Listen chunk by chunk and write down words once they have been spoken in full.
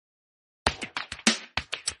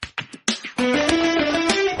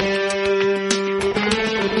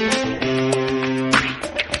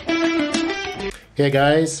Hey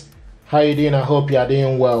guys, how you doing? I hope you are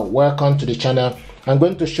doing well. Welcome to the channel. I'm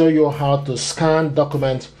going to show you how to scan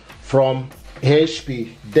document from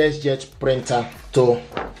HP Deskjet printer to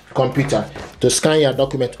computer. To scan your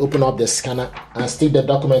document, open up the scanner and stick the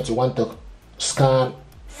document you want to scan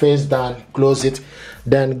face down, close it,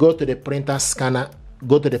 then go to the printer scanner,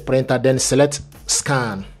 go to the printer, then select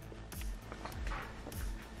scan.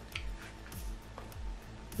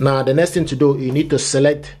 Now the next thing to do, you need to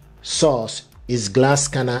select source is glass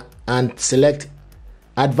scanner and select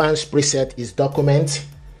advanced preset is document,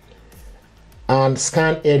 and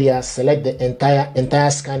scan area, select the entire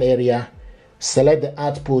scan area, select the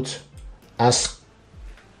output as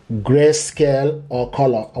grayscale or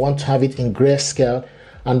color. I want to have it in grayscale,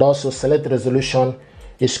 and also select resolution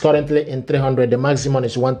is currently in 300, the maximum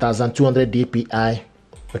is 1200 dpi.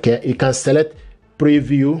 Okay, you can select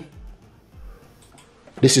preview.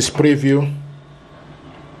 This is preview.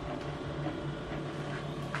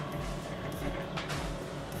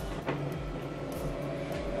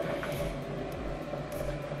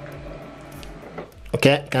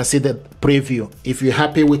 Okay, you can see the preview. If you're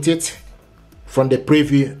happy with it from the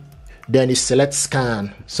preview, then you select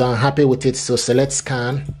scan. So I'm happy with it, so select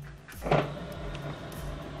scan.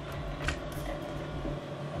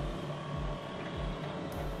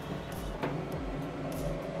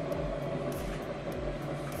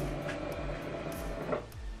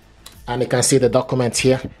 And you can see the document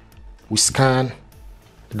here. We scan,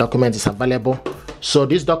 the document is available. So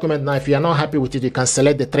this document now, if you are not happy with it, you can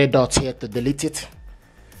select the three dots here to delete it.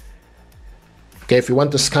 Okay, if you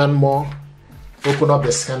want to scan more, open up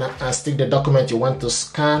the scanner and stick the document you want to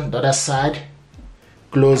scan the other side,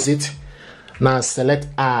 close it. Now select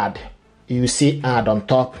add. You see add on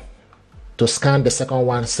top. To scan the second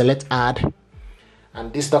one, select add.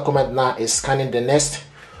 And this document now is scanning the next.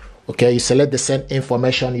 Okay, you select the same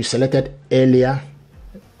information you selected earlier,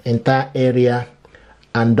 entire area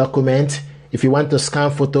and document. If you want to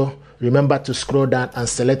scan photo, remember to scroll down and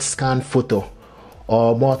select scan photo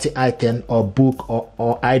or multi-item or book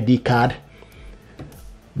or ID card.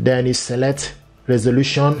 Then you select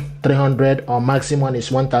resolution 300 or maximum is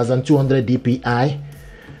 1200 dpi.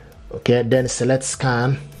 Okay, then select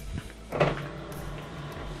scan.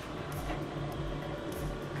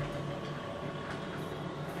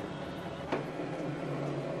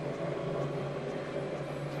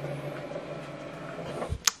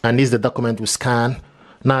 And this is the document we scan.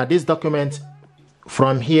 Now this document,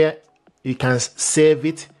 from here you can save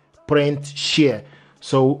it, print, share.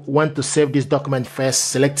 So want to save this document first,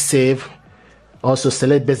 select save, also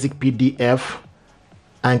select basic PDF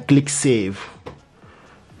and click save.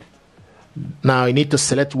 Now you need to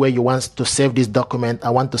select where you want to save this document.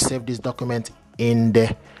 I want to save this document in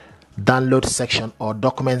the download section or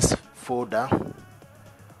documents folder.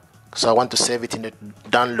 So I want to save it in the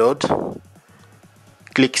download.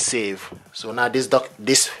 Click save. So now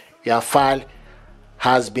your file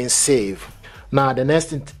has been saved. Now the next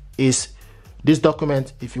thing is this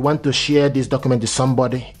document. If you want to share this document to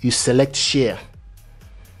somebody, you select share.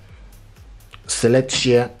 Select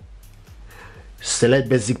share. Select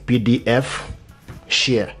basic PDF,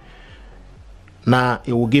 share. Now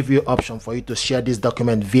it will give you option for you to share this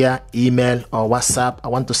document via email or WhatsApp. I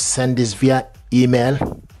want to send this via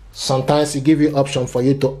email. Sometimes it give you option for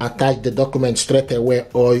you to attach the document straight away,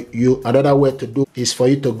 or another way to do is for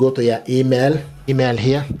you to go to your email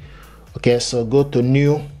here. Okay, so go to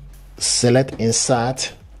new, select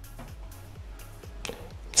insert,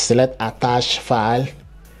 select attach file,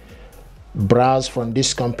 browse from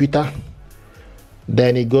this computer,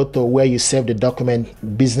 then you go to where you save the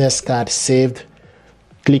document, business card saved,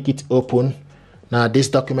 click it open. Now this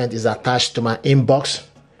document is attached to my inbox.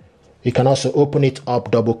 You can also open it up,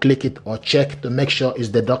 double click it, or check to make sure it's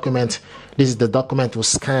the document. This is the document we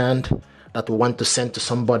scanned that we want to send to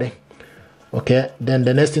somebody. Okay, then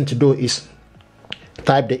the next thing to do is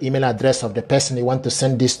type the email address of the person you want to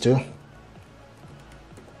send this to.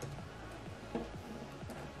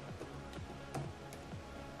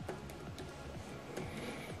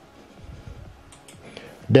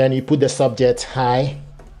 Then you put the subject hi,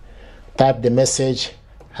 type the message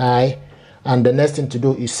hi, and the next thing to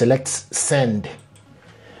do is select send.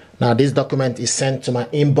 Now this document is sent to my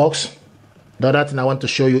inbox. The other thing I want to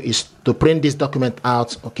show you is to print this document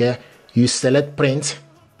out. Okay, you select print.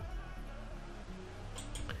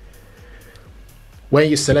 When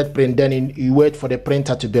you select print, then you wait for the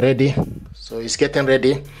printer to be ready. So it's getting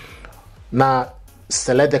ready. Now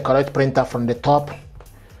select the correct printer from the top.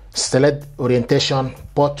 Select orientation,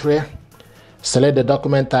 portrait. Select the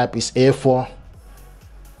document type is A4.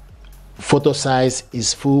 Photo size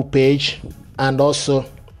is full page, and also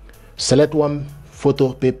select one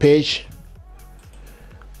photo per page.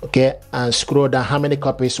 Okay, and scroll down. How many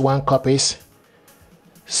copies? 1 copies.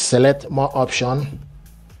 Select more option.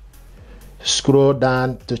 Scroll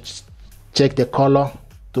down to check the color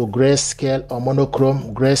to grayscale or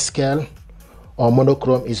monochrome. Grayscale or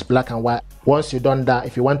monochrome is black and white. Once you've done that,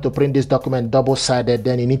 if you want to print this document double-sided,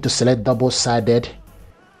 then you need to select double-sided.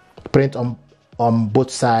 Print on both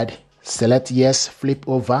sides. Select yes, flip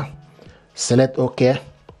over, select OK,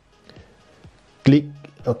 click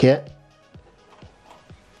OK,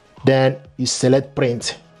 then you select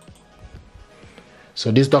print. So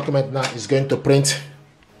this document now is going to print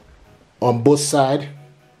on both sides.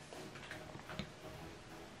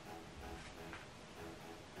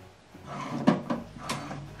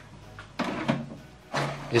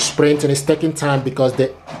 It's printing, it's taking time because the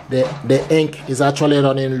ink is actually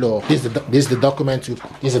running low. This is the document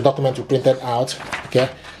you printed out. Okay,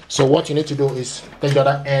 so what you need to do is take the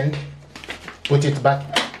other end, put it back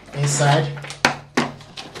inside,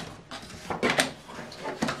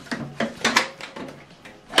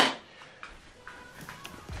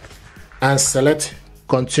 and select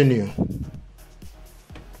continue.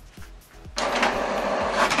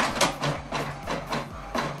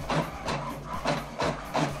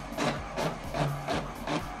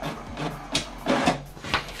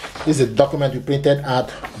 This is a document we printed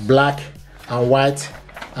out black and white,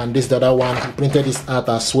 and this is the other one. We printed this out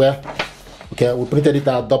as well. Okay, we printed it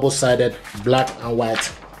out double-sided, black and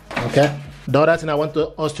white. Okay. The other thing I want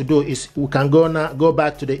us to do is we can go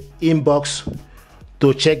back to the inbox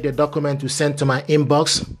to check the document we sent to my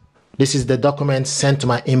inbox. This is the document sent to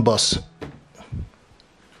my inbox.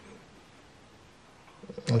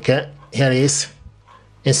 Okay, here it is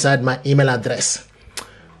inside my email address.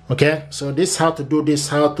 Okay, so this is how to do this,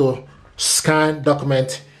 how to scan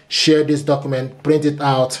document, share this document, print it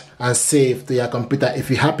out, and save to your computer. If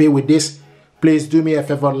you're happy with this, please do me a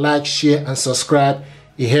favor, like, share, and subscribe.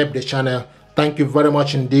 It helps the channel. Thank you very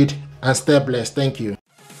much indeed, and stay blessed. Thank you.